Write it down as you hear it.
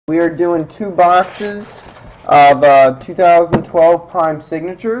We are doing 2 boxes of 2012 Prime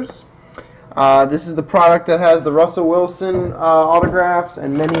Signatures. This is the product that has the Russell Wilson autographs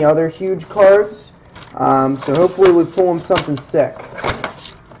and many other huge cards. So hopefully we pull him something sick.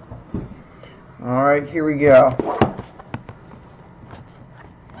 Alright, here we go.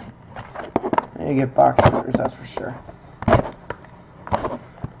 I need to get box cutters, that's for sure.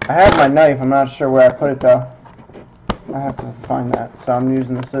 I have my knife, I'm not sure where I put it though. I have to find that, so I'm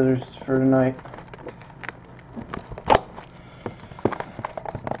using the scissors for tonight.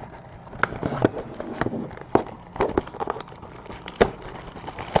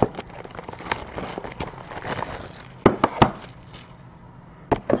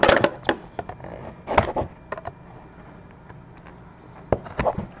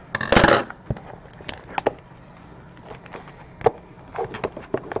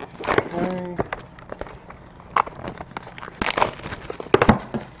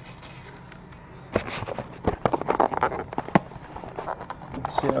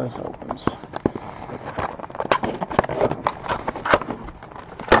 Let's see how this opens.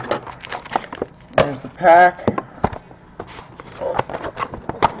 There's the pack.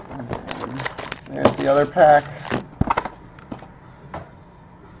 There's the other pack.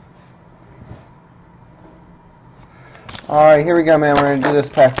 Alright, here we go, man. We're going to do this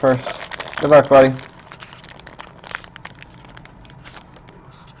pack first. Good luck, buddy.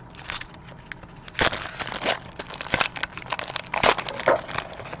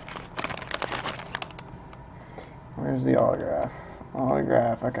 Where's the autograph?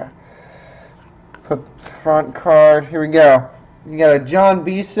 Autograph, okay. Put the front card. Here we go. You got a John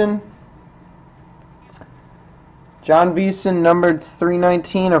Beeson. John Beeson, numbered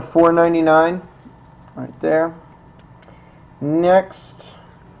 319 of 499. Right there. Next,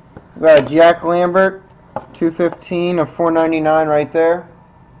 we got a Jack Lambert, 215 of 499 right there.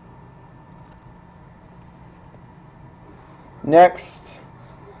 Next,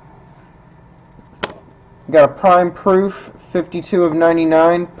 we got a Prime Proof, 52 of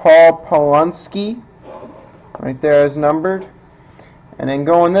 99, Paul Polonsky, right there as numbered. And then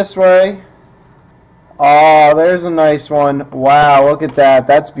going this way, oh, there's a nice one. Wow, look at that.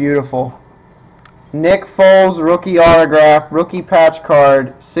 That's beautiful. Nick Foles, rookie autograph, rookie patch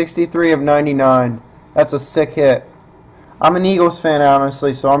card, 63 of 99. That's a sick hit. I'm an Eagles fan,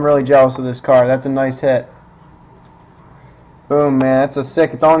 honestly, so I'm really jealous of this card. That's a nice hit. Boom, man. That's a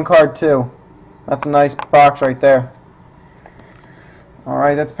sick. It's on card, too. That's a nice box right there.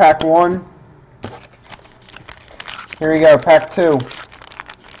 Alright, that's pack 1. Here we go, pack 2.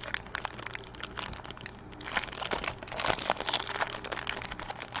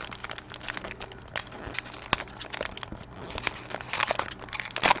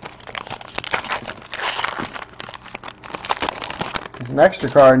 There's an extra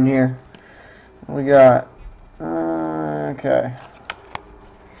card in here. What we got? Okay.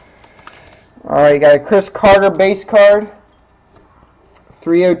 Alright, you got a Chris Carter base card.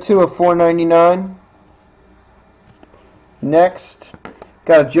 302 of 499. Next,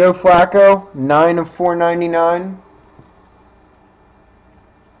 got a Joe Flacco, 9 of 499.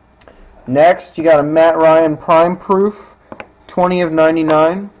 Next, you got a Matt Ryan Prime Proof, 20 of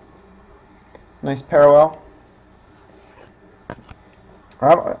 99. Nice parallel.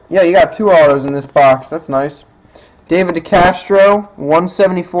 Yeah, you got 2 autos in this box. That's nice. David DeCastro,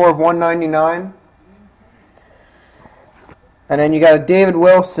 174 of 199. And then you got a David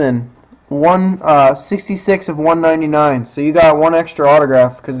Wilson, 66 of 199. So you got 1 extra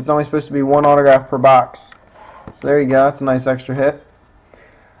autograph because it's only supposed to be 1 autograph per box. So there you go. That's a nice extra hit.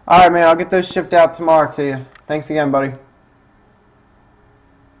 Alright, man. I'll get those shipped out tomorrow to you. Thanks again, buddy.